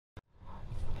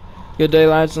Good day,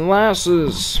 lads and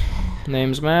lasses.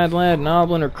 Name's MADLAD,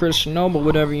 Noblin, or Christian Noble,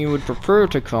 whatever you would prefer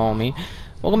to call me.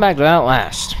 Welcome back to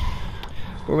Outlast.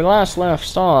 Where we last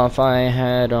left off,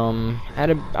 I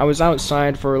was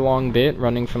outside for a long bit,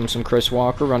 running from some Chris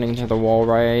Walker, running to the wall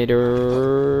rider,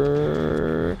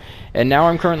 and now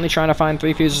I'm currently trying to find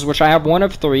 3 fuses, which I have 1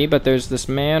 of 3, but there's this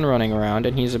man running around,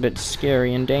 and he's a bit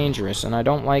scary and dangerous, and I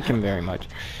don't like him very much.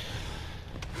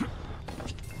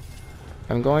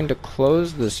 I'm going to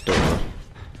close this door.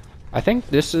 I think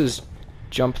this is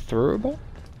jump throughable?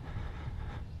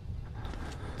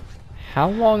 How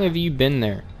long have you been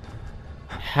there?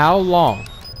 How long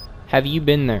have you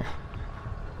been there?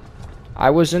 I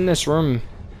was in this room.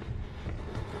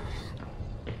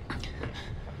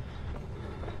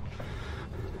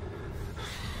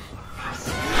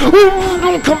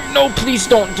 Don't come! No, please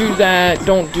don't do that!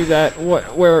 Don't do that!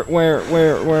 What? Where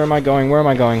am I going? Where am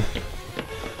I going?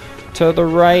 To the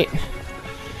right.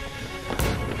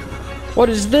 What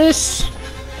is this?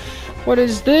 What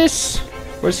is this?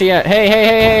 Where's he at?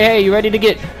 Hey, you ready to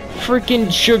get freaking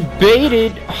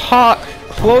jebaited? Hot.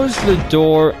 Close the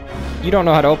door. You don't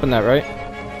know how to open that, right?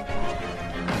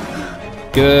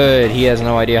 Good. He has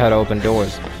no idea how to open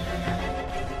doors.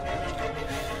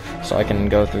 So I can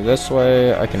go through this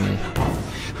way. I can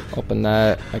open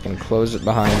that. I can close it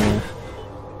behind me.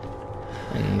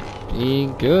 And be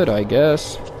good, I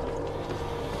guess.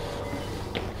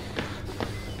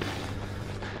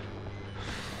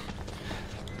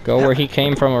 Go where he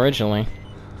came from originally.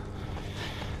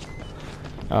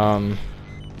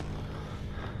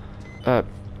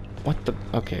 What the?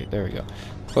 Okay, there we go.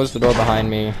 Close the door behind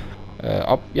me.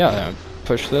 Yeah,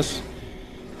 push this.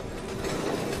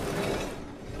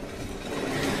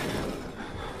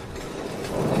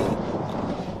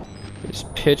 It's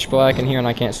pitch black in here and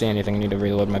I can't see anything. I need to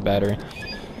reload my battery.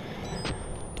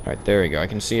 Alright, there we go. I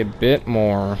can see a bit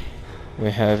more.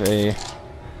 We have a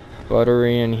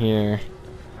battery in here.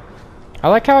 I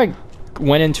like how I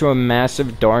went into a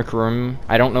massive dark room.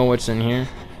 I don't know what's in here.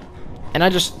 And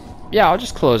I'll just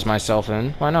close myself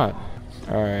in. Why not?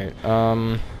 Alright,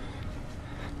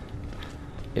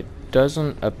 it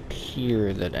doesn't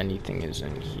appear that anything is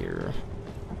in here.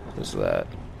 What is that?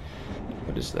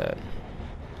 What is that?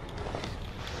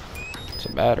 It's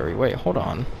a battery. Wait, hold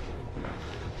on.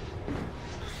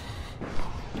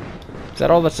 Is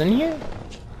that all that's in here?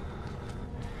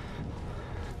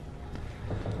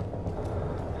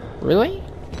 Really?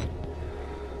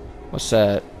 What's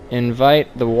that?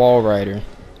 Invite the wall rider.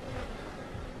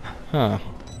 Huh.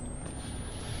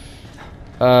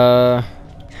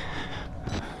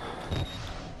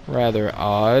 Rather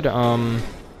odd.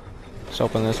 Let's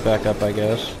open this back up, I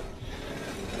guess.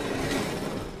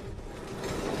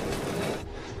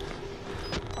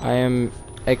 I am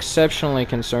exceptionally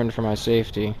concerned for my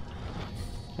safety.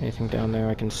 Anything down there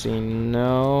I can see?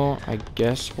 No. I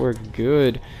guess we're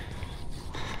good.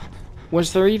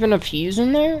 Was there even a fuse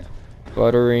in there?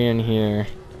 Battery in here.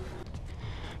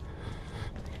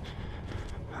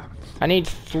 I need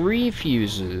 3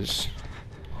 fuses.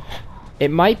 It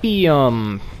might be,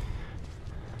 it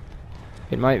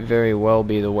might very well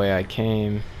be the way I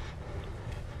came.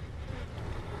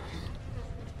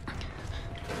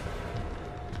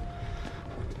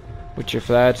 Which, if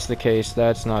that's the case,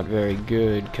 that's not very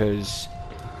good, because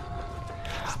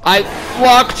I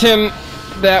locked him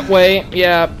that way.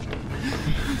 Yeah.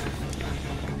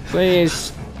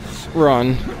 Please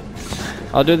run.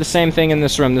 I'll do the same thing in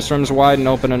this room. This room's wide and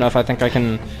open enough. I think I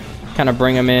can kind of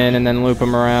bring him in and then loop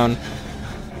him around.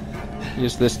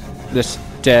 Use this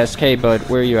desk. Hey, bud,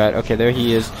 where are you at? Okay, there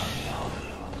he is.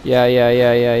 Yeah.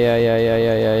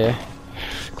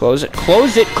 Close it.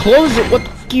 Close it. Close it. What the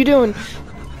f*** are you doing?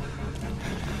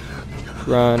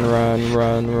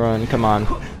 Run. Come on.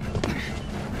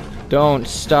 Don't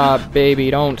stop, baby.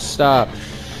 Don't stop.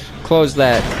 Close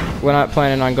that. We're not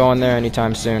planning on going there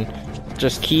anytime soon.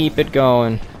 Just keep it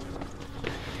going.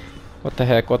 What the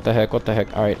heck?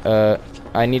 Alright,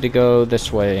 I need to go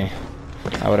this way,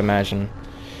 I would imagine.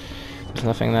 There's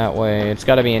nothing that way. It's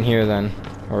gotta be in here then.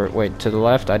 Or, wait, to the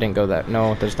left? I didn't go that.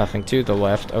 No, there's nothing to the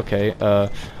left. Okay,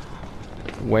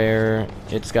 where?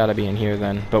 It's gotta be in here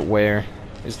then. But where?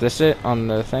 Is this it on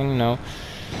the thing? No.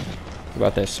 What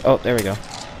about this? Oh, there we go.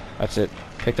 That's it.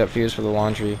 Picked up fuse for the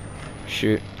laundry.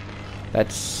 Shoot.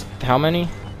 That's how many?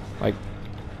 Like,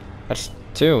 that's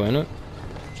 2, isn't it?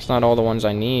 It's not all the ones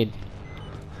I need.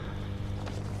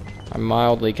 I'm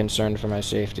mildly concerned for my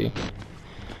safety.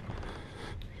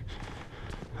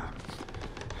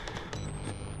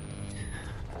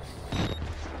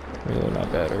 Reload my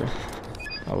battery.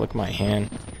 Oh, look at my hand.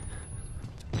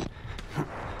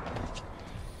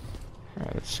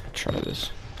 Alright, let's try this.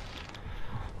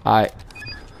 Okay,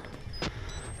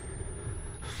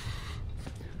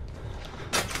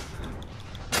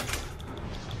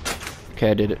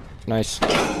 I did it. Nice.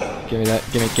 Give me that.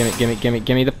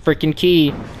 Give me the freaking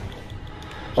key.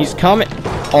 He's coming.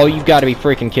 Oh, you've got to be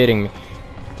freaking kidding me.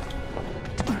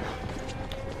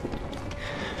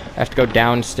 I have to go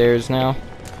downstairs now.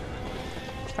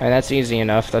 Alright, that's easy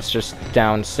enough. That's just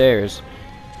downstairs.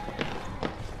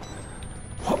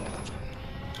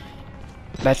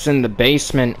 That's in the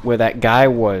basement where that guy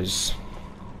was.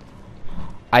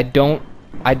 I don't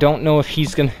know if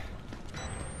he's gonna...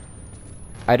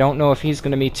 I don't know if he's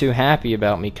gonna be too happy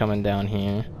about me coming down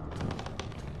here.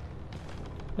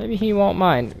 Maybe he won't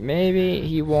mind. Maybe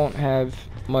he won't have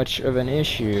much of an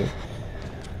issue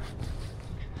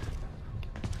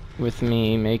with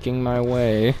me making my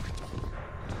way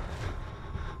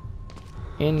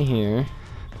in here.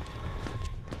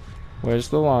 Where's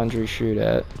the laundry chute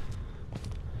at?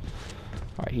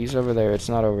 Alright, he's over there. It's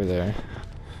not over there.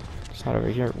 It's not over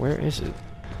here. Where is it?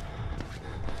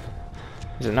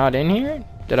 Is it not in here?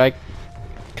 Did I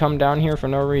come down here for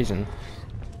no reason?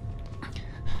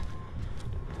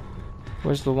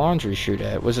 Where's the laundry chute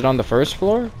at? Was it on the first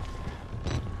floor?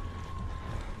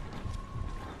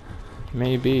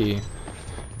 Maybe.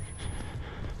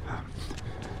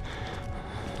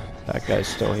 That guy's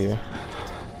still here.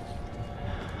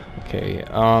 Okay,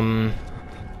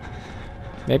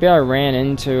 maybe I ran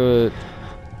into it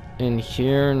in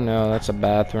here? No, that's a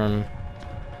bathroom.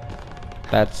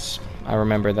 That's... I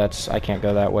remember that's... I can't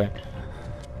go that way.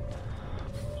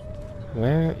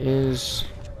 Where is...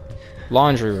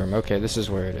 Laundry room. Okay, this is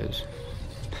where it is.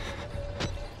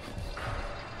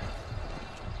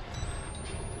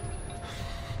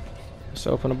 It's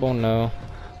openable? No.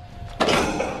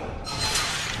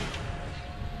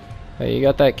 Hey, you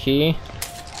got that key?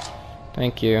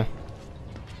 Thank you.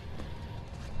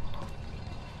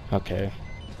 Okay.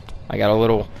 I got a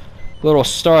little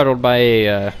startled by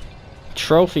a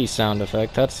trophy sound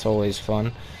effect. That's always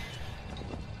fun.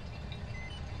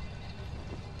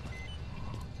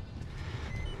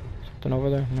 Something over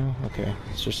there? No? Okay.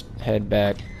 Let's just head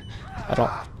back. I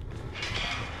don't...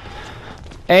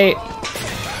 Hey!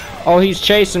 Oh, he's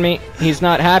chasing me. He's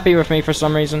not happy with me for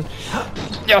some reason.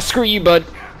 Yeah, screw you, bud.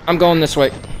 I'm going this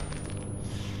way.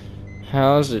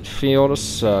 How does it feel to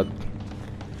suck?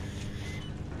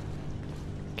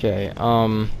 Okay,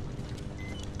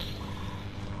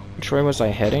 which way was I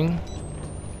heading?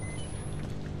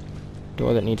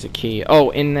 Door that needs a key.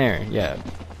 Oh, in there. Yeah.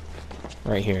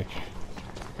 Right here.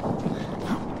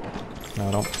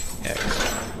 No, don't.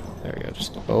 X. There we go.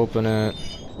 Just open it.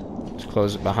 Just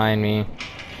close it behind me.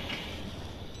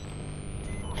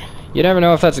 You never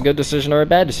know if that's a good decision or a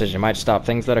bad decision. It might stop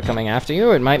things that are coming after you,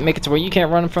 or it might make it to where you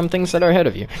can't run from things that are ahead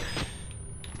of you.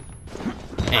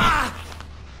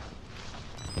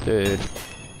 Dude.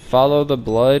 Follow the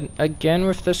blood. Again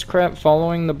with this crap,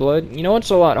 following the blood. You know it's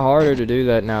a lot harder to do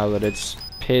that now that it's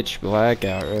pitch black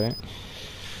out, right?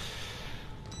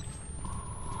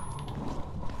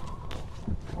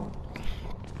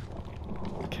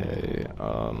 Okay,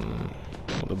 well,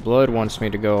 the blood wants me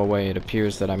to go away. It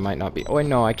appears that I might not be... Oh, wait,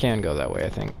 no, I can go that way, I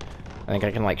think. I think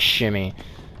I can, like, shimmy.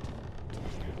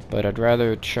 But I'd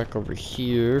rather check over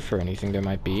here for anything there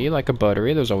might be. Like a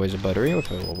battery. There's always a battery with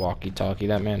a little walkie-talkie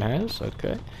that man has.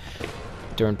 Okay.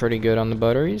 Doing pretty good on the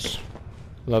batteries.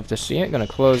 Love to see it. Gonna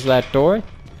close that door.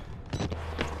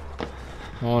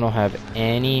 No one will have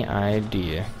any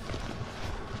idea.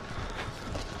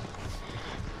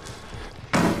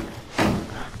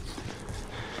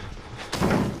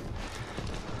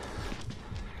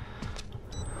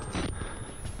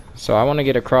 So I want to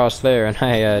get across there, and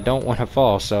I don't want to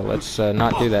fall, so let's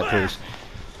not do that, please.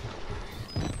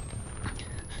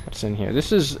 What's in here?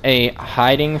 This is a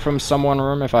hiding from someone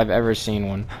room if I've ever seen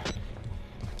one.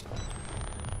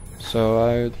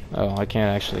 So oh, I can't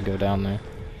actually go down there.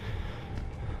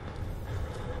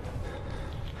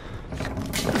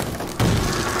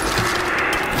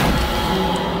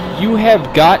 You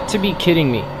have got to be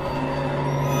kidding me.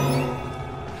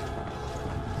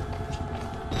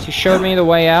 He showed me the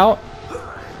way out.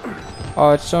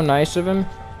 Oh, it's so nice of him.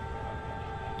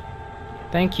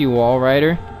 Thank you, Wall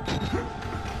Rider.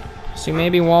 See,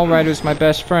 maybe Wall Rider's my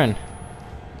best friend.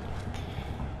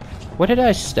 What did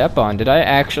I step on? Did I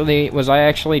actually... Was I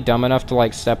actually dumb enough to,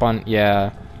 like, step on...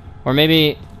 Yeah. Or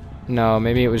maybe... No,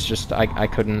 maybe it was just... I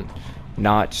couldn't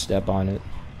not step on it.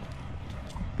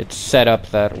 It's set up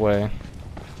that way.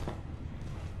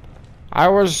 I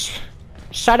was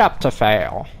set up to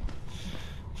fail.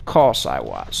 Of course I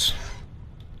was.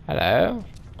 Hello?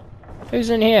 Who's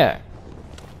in here?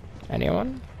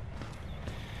 Anyone?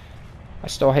 I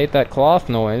still hate that cloth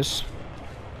noise.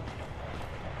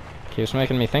 Keeps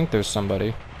making me think there's somebody.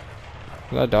 Is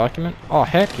that a document? Oh,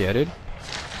 heck yeah, dude.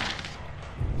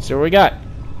 See what we got.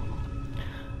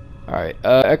 Alright,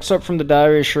 excerpt from the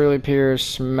diary of Shirley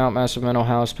Pierce, Mount Massive mental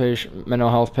health patient,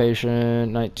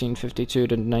 1952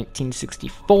 to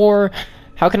 1964.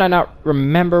 How can I not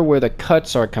remember where the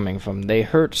cuts are coming from? They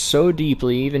hurt so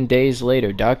deeply, even days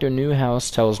later. Dr.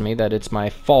 Newhouse tells me that it's my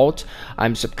fault.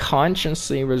 I'm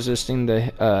subconsciously resisting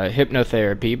the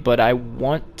hypnotherapy, but I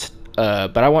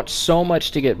want so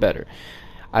much to get better.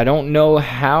 I don't know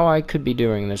how I could be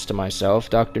doing this to myself.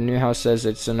 Dr. Newhouse says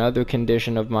it's another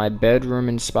condition of my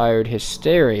bedroom-inspired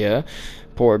hysteria.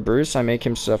 Poor Bruce, I make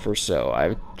him suffer so.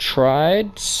 I've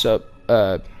tried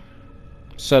subtly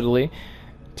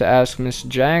to ask Miss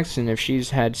Jackson if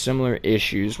she's had similar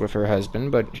issues with her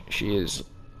husband, but she is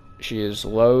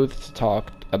loath to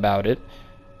talk about it.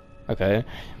 Okay.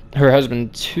 Her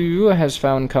husband, too, has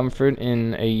found comfort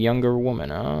in a younger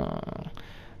woman.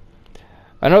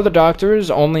 I know the doctors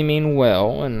only mean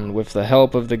well, and with the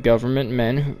help of the government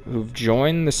men who've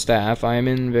joined the staff, I am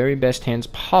in very best hands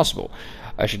possible.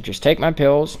 I should just take my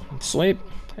pills, sleep,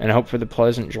 and hope for the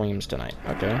pleasant dreams tonight,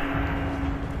 okay?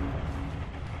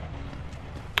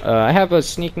 I have a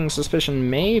sneaking suspicion,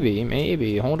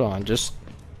 maybe, hold on, just...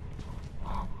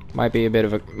 Might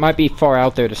be far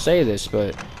out there to say this,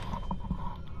 but...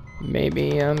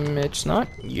 Maybe, it's not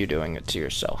you doing it to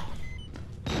yourself.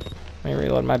 Let me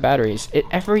reload my batteries.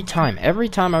 Every time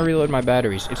I reload my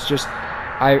batteries, it's just...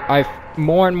 I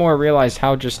more and more realize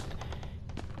how just...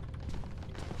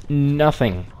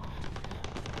 Nothing.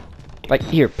 Like,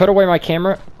 here, put away my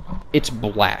camera. It's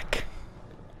black.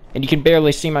 And you can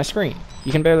barely see my screen.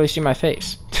 You can barely see my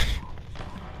face.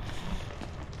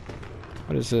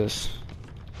 What is this?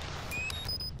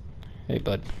 Hey,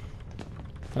 bud.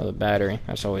 Another battery.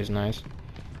 That's always nice.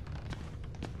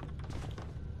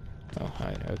 Oh,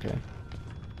 hide. Okay.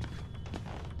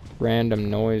 Random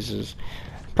noises.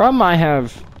 Problem I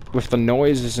have with the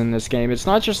noises in this game, it's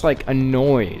not just like a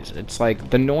noise. It's like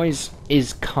the noise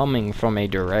is coming from a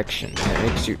direction. And it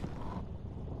makes you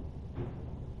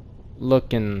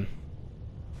look in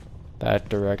that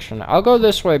direction. I'll go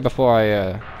this way before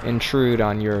I intrude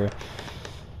on your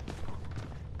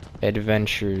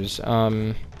adventures.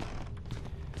 What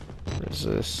is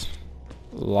this?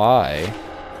 Lie.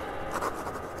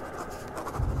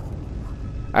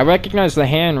 I recognize the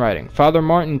handwriting. Father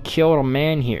Martin killed a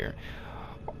man here.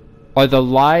 Are the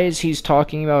lies he's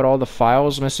talking about all the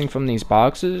files missing from these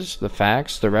boxes? The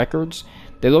facts? The records?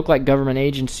 They look like government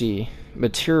agency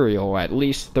material, at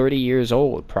least 30 years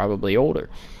old, probably older.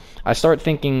 I start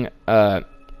thinking,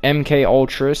 MK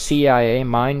Ultra, CIA,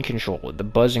 mind control. The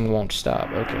buzzing won't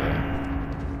stop. Okay.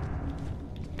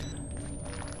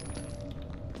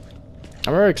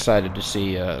 I'm very excited to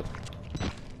see, to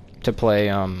play,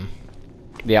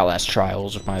 the Outlast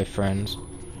Trials with my friends.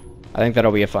 I think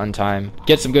that'll be a fun time.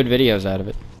 Get some good videos out of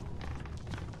it.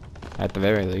 At the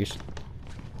very least.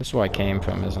 This is where I came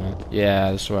from, isn't it?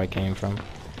 Yeah, this is where I came from.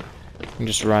 I can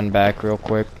just run back real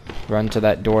quick. Run to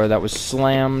that door that was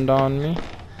slammed on me.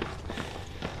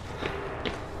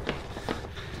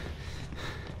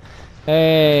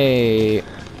 Hey.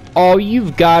 Oh,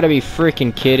 you've got to be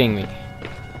freaking kidding me.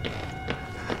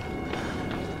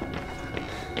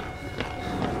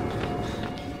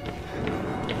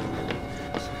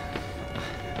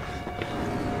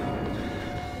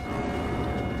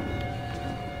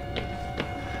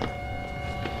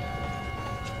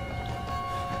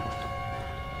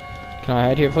 Can I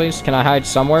hide here, please? Can I hide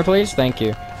somewhere, please? Thank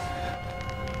you.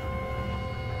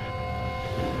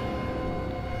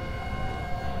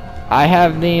 I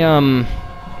have the,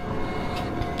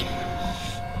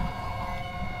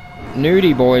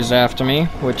 nudie boys after me,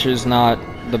 which is not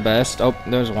the best. Oh,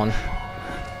 there's one.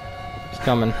 He's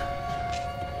coming.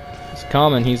 He's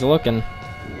coming. He's looking.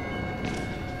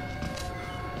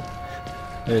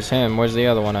 There's him. Where's the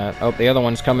other one at? Oh, the other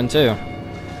one's coming too.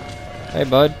 Hey,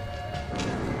 bud.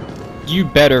 You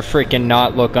better freaking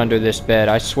not look under this bed.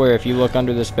 I swear, if you look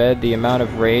under this bed, the amount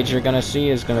of rage you're gonna see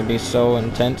is gonna be so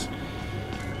intense.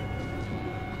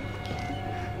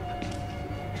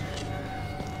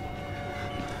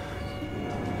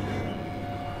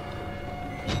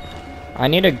 I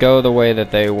need to go the way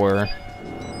that they were.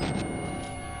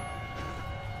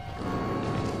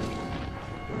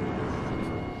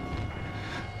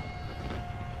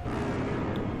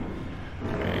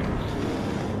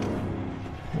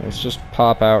 Let's just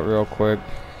pop out real quick.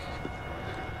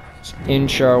 Let's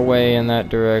inch our way in that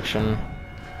direction.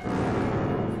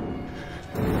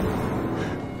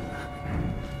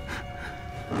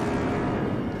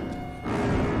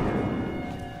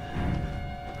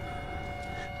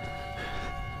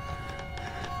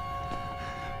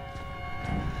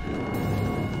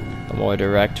 More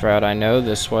direct route, I know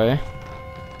this way.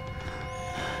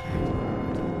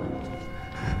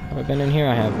 Have I been in here?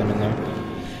 I have been in there.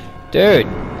 Dude!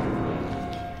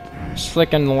 It's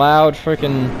flicking loud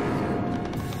freaking...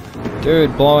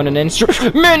 Dude, blowing an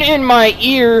instrument in my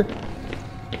ear!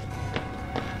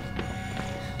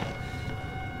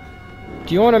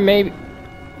 Do you want to maybe...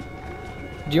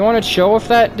 Do you want to chill with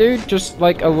that, dude? Just,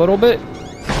 like, a little bit?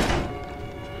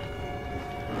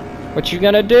 What you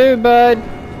gonna do, bud?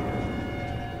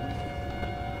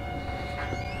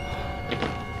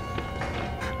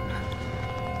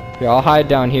 Here, I'll hide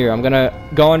down here. I'm gonna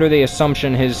go under the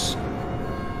assumption his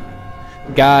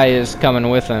guy is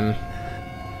coming with him.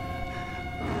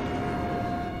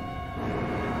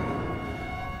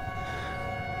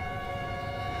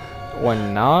 Or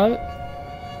not?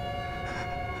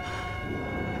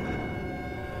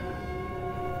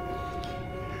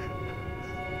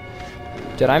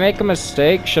 Did I make a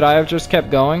mistake? Should I have just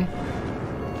kept going?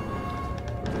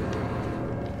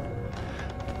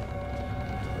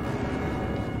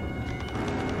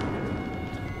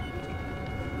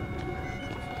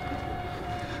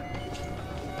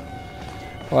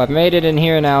 Well, I've made it in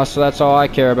here now, so that's all I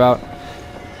care about.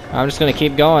 I'm just gonna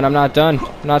keep going. I'm not done.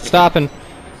 I'm not stopping.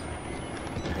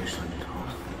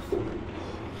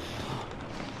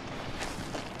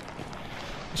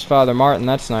 It's Father Martin,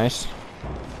 that's nice.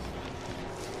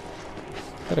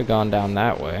 Could have gone down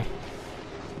that way.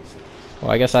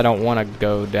 Well, I guess I don't want to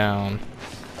go down.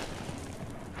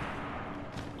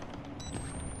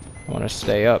 I want to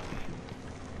stay up.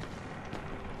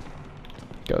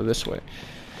 Go this way.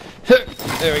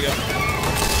 There we go.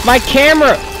 My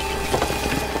camera!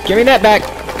 Give me that back.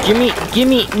 Give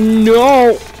me,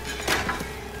 no!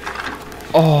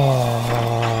 Oh.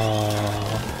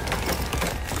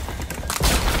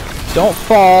 Don't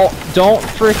fall. Don't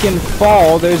freaking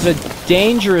fall. There's a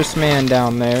dangerous man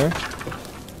down there.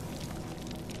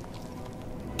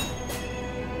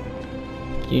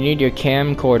 You need your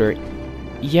camcorder.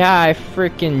 Yeah, I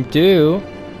freaking do.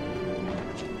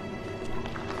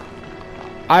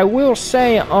 I will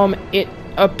say, it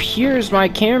appears my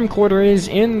camcorder is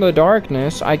in the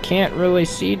darkness. I can't really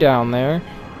see down there.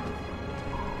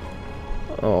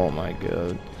 Oh my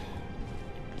god.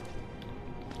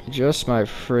 Just my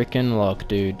freaking luck,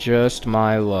 dude. Just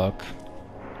my luck.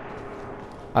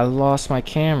 I lost my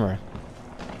camera.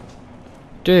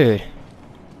 Dude.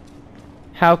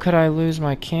 How could I lose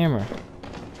my camera?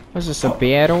 Was this a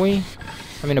battery?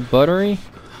 I mean a battery?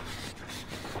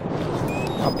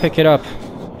 I'll pick it up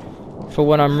for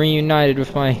when I'm reunited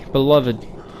with my beloved.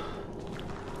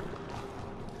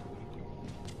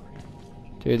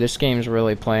 Dude, this game's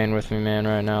really playing with me, man,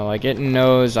 right now. Like, it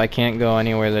knows I can't go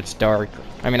anywhere that's dark.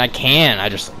 I mean, I can, I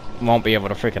just won't be able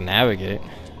to freaking navigate.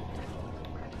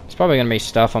 It's probably gonna be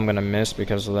stuff I'm gonna miss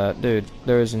because of that. Dude,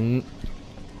 there's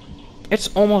it's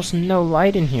almost no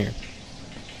light in here.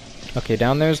 Okay,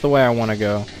 down there's the way I want to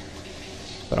go.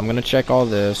 But I'm gonna check all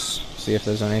this, see if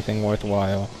there's anything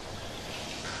worthwhile.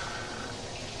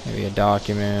 Maybe a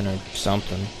document or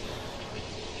something.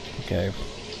 Okay.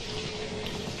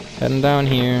 Heading down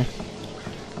here.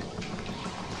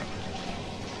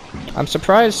 I'm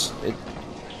surprised it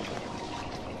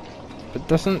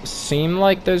doesn't seem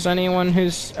like there's anyone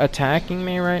who's attacking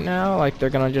me right now. Like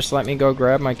they're gonna just let me go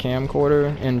grab my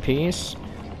camcorder in peace.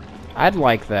 I'd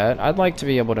like that. I'd like to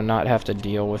be able to not have to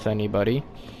deal with anybody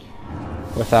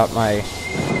without my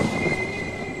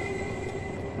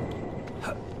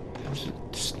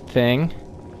thing.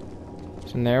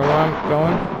 Is in there where I'm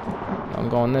going? I'm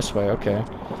going this way, okay.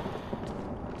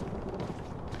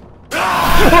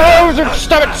 Oh,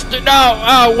 stop it! No!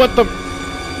 Oh, what the?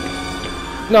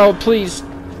 No, please.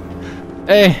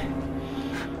 Hey.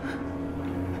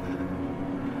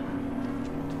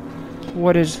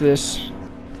 What is this?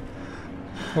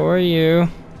 Who are you?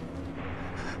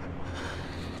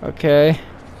 Okay.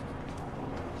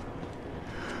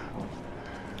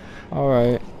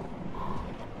 Alright.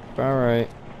 Alright.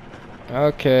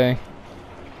 Okay.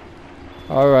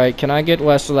 Alright, can I get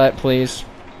less of that, please?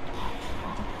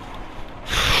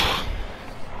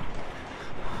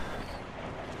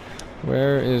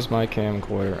 Where is my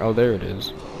camcorder? Oh, there it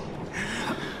is.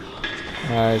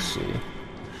 I see.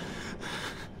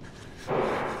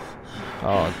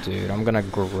 Oh, dude, I'm gonna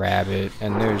grab it,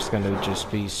 and there's gonna just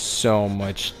be so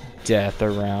much death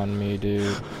around me,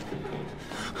 dude.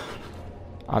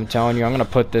 I'm telling you, I'm gonna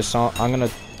put this on. I'm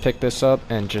gonna pick this up,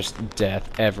 and just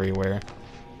death everywhere.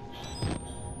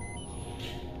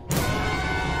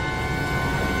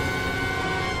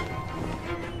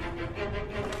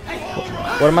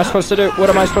 What am I supposed to do? What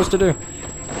am I supposed to do?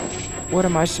 What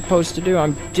am I supposed to do?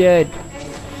 I'm dead.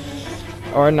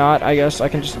 Or not, I guess I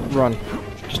can just run.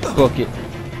 Just book it.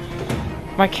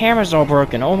 My camera's all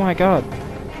broken, oh my god.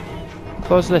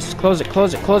 Close this, close it,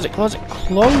 close it, close it, close it,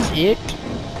 close it!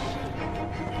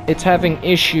 It's having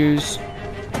issues.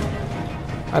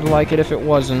 I'd like it if it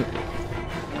wasn't.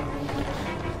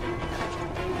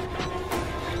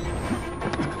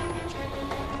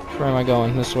 Where am I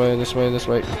going? This way, this way, this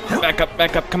way.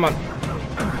 Back up, come on.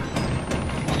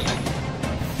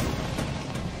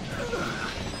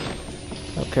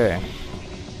 Okay.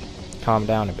 Calm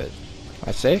down a bit. Am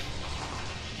I safe?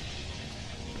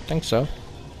 I think so.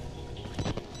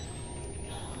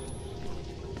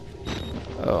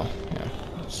 Oh, yeah.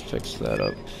 Let's fix that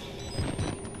up.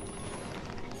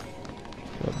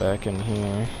 Go back in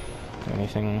here.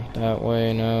 Anything that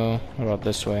way? No. What about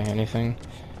this way? Anything?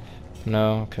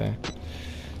 No? Okay.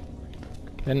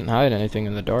 They didn't hide anything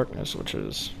in the darkness, which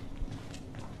is...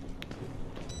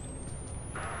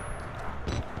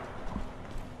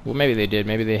 Well, maybe they did.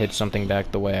 Maybe they hid something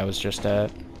back the way I was just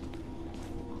at.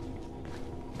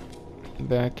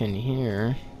 Back in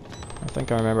here. I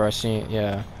think I remember I seen it.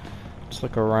 Yeah. Let's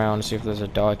look around, see if there's a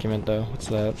document, though. What's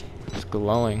that? It's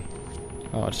glowing.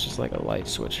 Oh, it's just like a light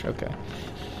switch. Okay.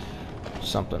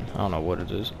 Something. I don't know what it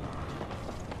is.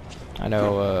 I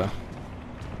know,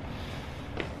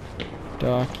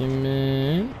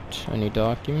 document. Any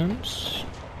documents?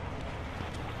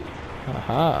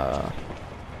 Haha.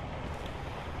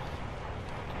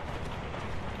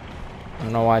 I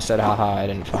don't know why I said haha, I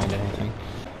didn't find anything.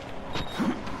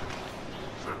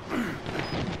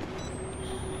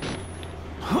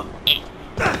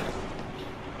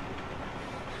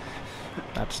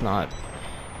 That's not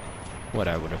what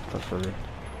I would have preferred.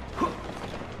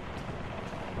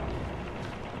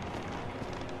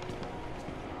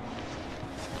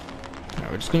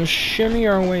 We're just gonna shimmy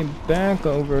our way back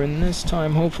over, and this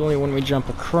time, hopefully, when we jump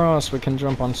across, we can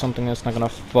jump on something that's not gonna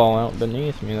fall out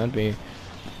beneath me. That'd be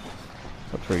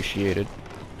appreciated.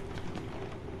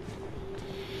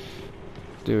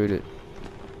 Dude,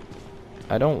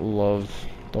 I don't love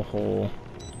the whole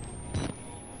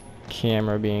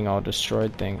camera being all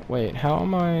destroyed thing. Wait, how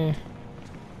am I...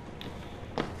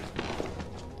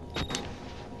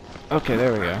 Okay,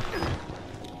 there we go.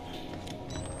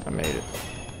 I made it.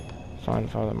 Find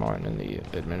Father Martin in the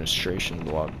administration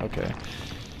block. Okay.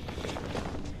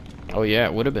 Oh yeah,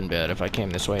 it would have been bad if I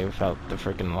came this way without the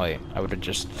freaking light. I would have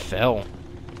just fell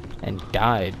and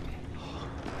died.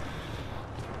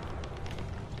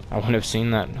 I wouldn't have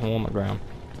seen that hole in the ground.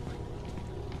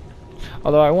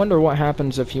 Although I wonder what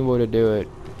happens if you were to do it,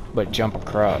 but jump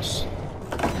across.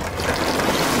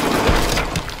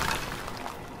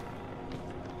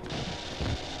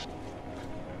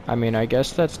 I mean, I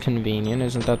guess that's convenient.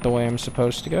 Isn't that the way I'm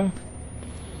supposed to go?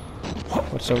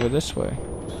 What's over this way?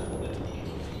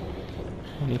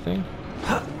 Anything?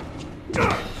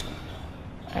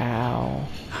 Ow.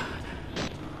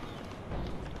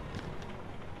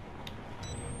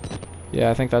 Yeah,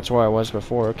 I think that's where I was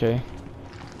before, okay.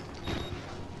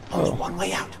 Only one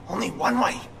way out. Only one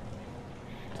way.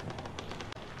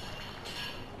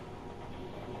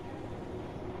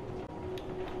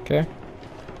 Okay.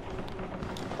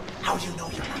 How do you know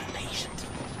you're not a patient?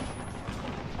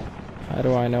 How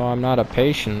do I know I'm not a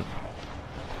patient?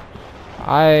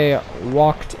 I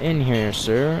walked in here,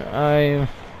 sir. I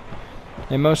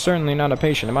am most certainly not a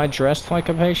patient. Am I dressed like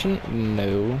a patient?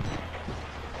 No.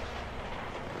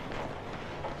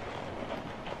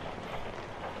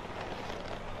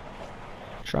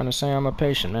 Trying to say I'm a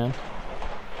patient, man.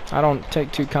 I don't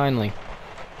take too kindly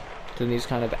to these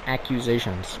kind of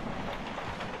accusations.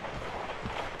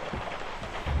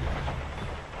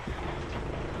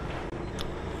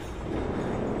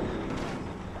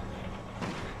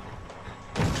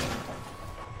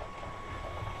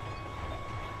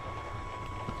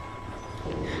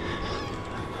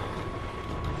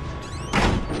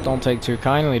 Don't take too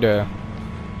kindly to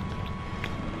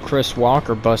Chris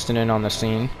Walker busting in on the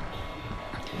scene.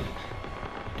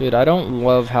 Dude, I don't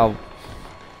love how...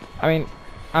 I mean,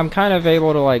 I'm kind of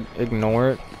able to, like,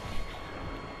 ignore it.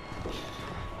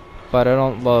 But I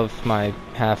don't love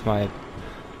half my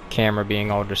camera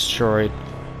being all destroyed.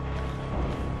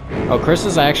 Oh, Chris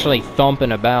is actually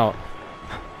thumping about.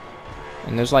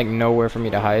 And there's, like, nowhere for me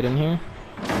to hide in here.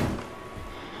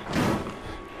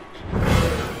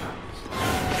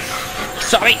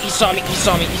 He saw me!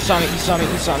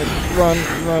 Run!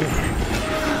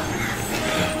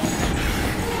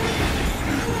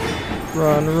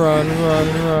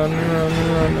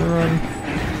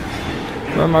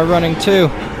 Where am I running to?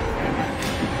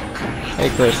 Hey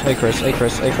Chris. Maybe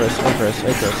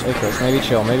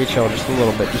chill, just a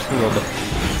little bit,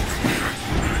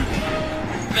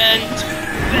 Vent!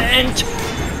 Vent!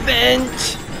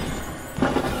 Vent!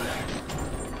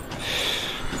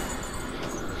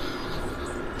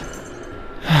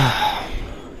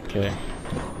 Okay.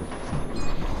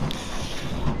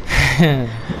 Is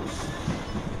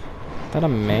that a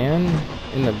man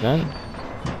in the vent?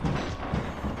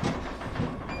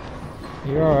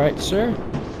 You alright, sir?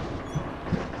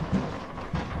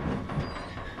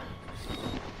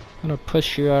 I'm gonna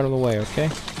push you out of the way, okay?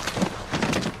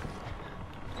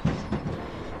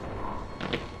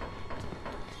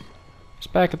 It's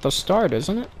back at the start,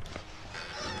 isn't it?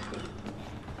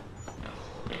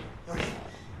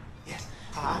 Yes,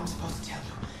 I'm supposed to tell you.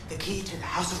 The key to the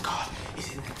house of God is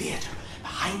in the theater,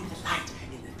 behind the light.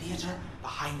 In the theater,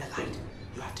 behind the light.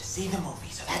 You have to see the movie,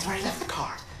 so that's where I left the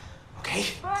card. Okay?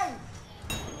 Friends!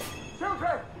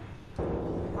 Children!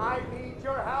 I need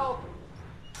your help.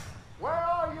 Where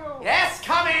are you? Yes,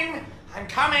 coming! I'm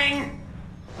coming!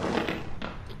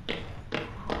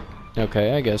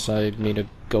 Okay, I guess I need to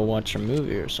go watch a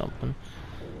movie or something.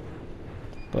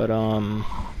 But I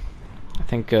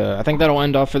think that'll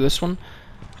end off for this one.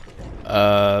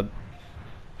 That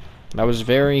was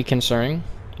very concerning,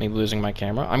 me losing my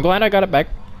camera. I'm glad I got it back,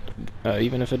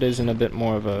 even if it is in a bit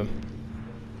more of a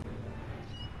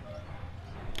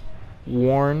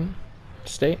worn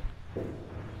state.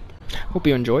 Hope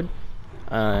you enjoyed,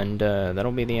 and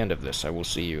that'll be the end of this. I will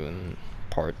see you in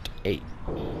part 8.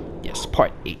 Yes,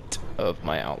 part 8 of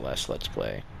my Outlast Let's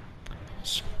Play.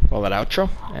 So, roll that outro,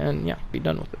 and yeah, be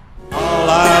done with it. All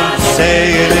I'm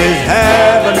saying is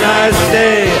have a nice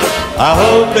day. I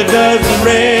hope it doesn't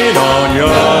rain on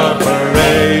your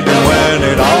parade. And when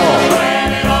it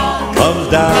all comes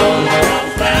down,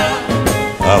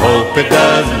 I hope it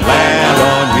doesn't land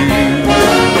on you.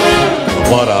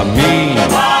 What I mean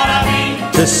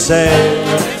to say,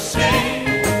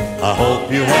 I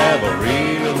hope you have a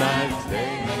real nice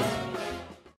day.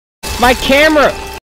 My camera!